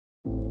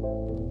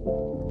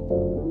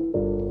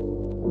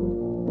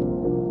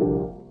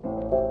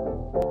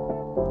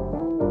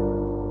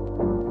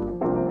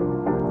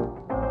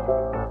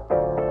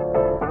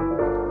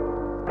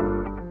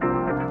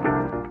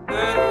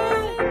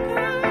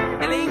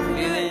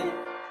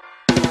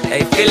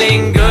Hey,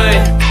 feeling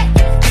good,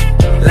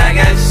 like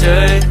I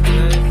should.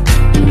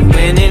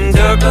 When in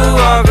dark, I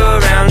walk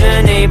around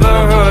the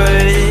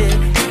neighborhood.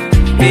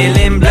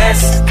 Feeling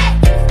blessed,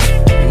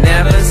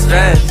 never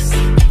stressed.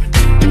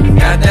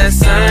 Got that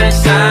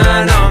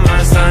sunshine on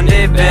my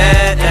Sunday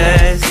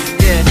best.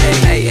 Yeah,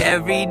 hey,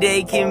 every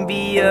day can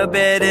be a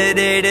better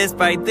day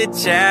despite the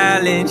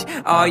challenge.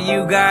 All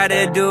you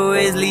gotta do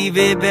is leave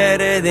it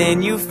better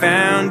than you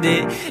found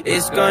it.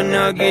 It's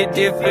gonna get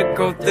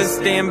difficult to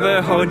stand,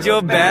 but hold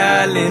your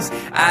balance.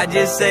 I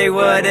just say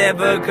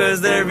whatever,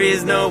 cause there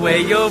is no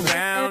way you're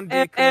around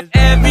it. Cause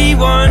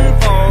everyone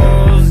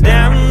falls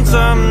down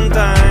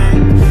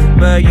sometime,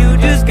 but you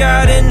just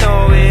gotta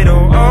know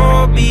it'll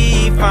all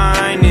be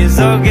fine. It's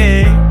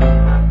okay.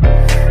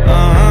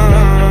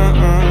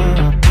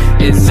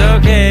 It's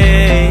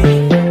okay.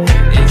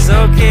 It's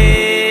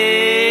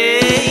okay.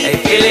 Hey,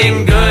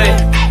 feeling good,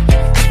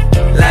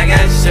 like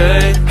I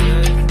should.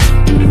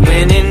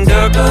 When in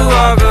dark, I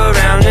walk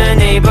around the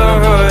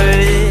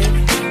neighborhood.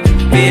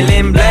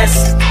 Feeling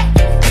blessed,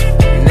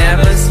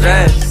 never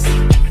stressed.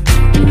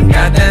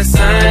 Got that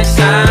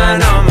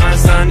sunshine on my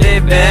Sunday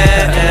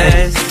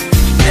best.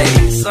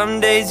 Hey, some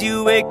days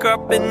you wake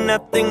up and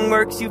nothing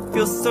works, you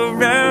feel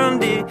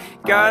surrounded.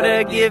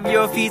 Gotta give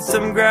your feet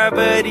some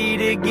gravity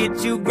to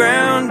get you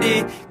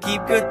grounded.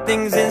 Keep good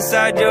things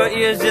inside your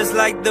ears just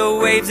like the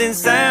waves and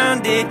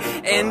sound it.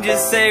 And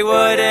just say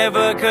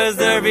whatever, cause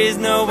there is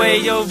no way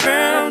you're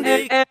around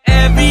it.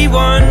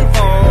 Everyone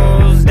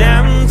falls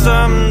down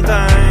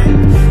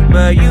sometime,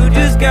 but you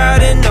just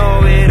gotta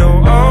know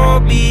it'll all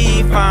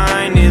be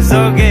fine. It's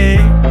okay.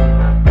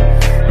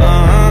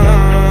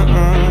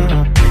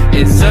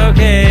 It's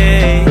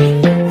okay.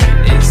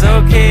 It's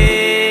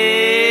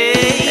okay.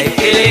 Hey,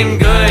 feeling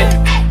good,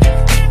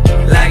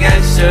 like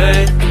I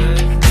should.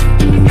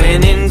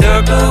 When in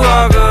dark, I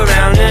walk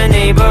around the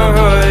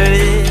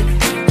neighborhood.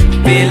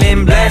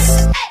 Feeling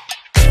blessed,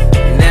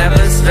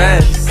 never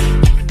stressed.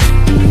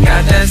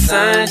 Got that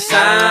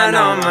sunshine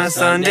on my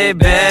Sunday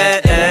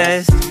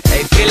best.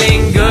 Hey,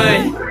 feeling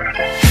good,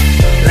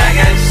 like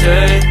I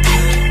should.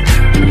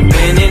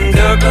 When in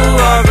dark, I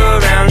walk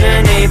around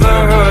the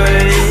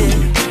neighborhood.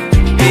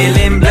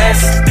 Feeling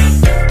blessed,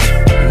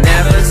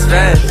 never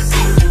stressed.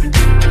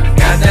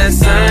 Got that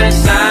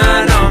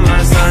sunshine on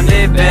my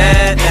Sunday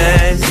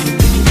best.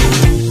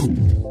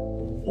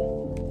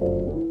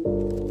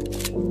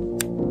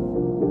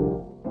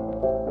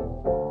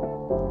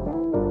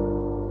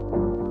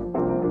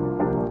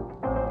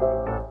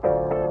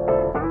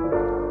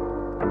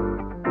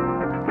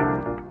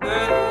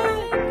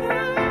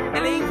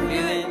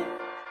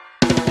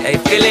 Hey,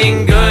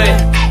 feeling good,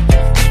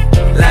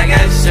 like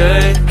I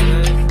should.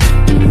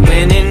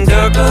 When in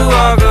dark, I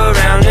walk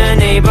around the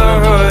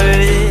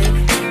neighborhood.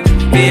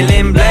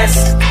 Feeling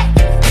blessed,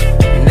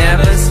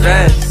 never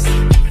stressed.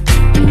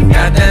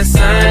 Got that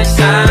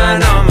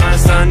sunshine on my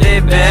Sunday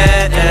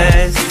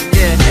best.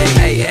 Yeah,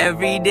 hey,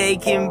 every day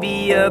can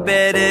be a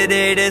better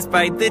day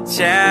despite the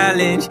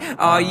challenge.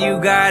 All you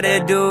gotta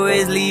do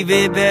is leave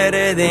it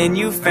better than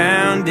you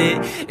found it.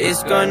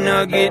 It's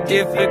gonna get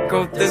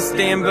difficult to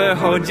stand, but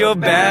hold your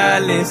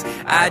balance.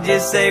 I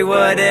just say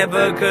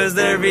whatever, cause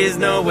there is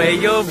no way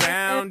you're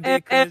around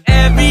it.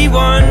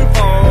 Everyone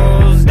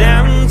falls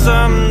down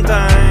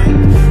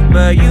sometime,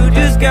 but you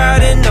just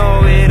gotta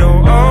know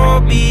it'll all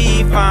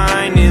be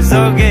fine. It's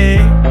okay.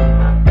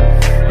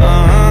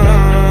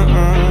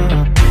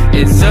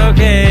 It's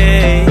okay.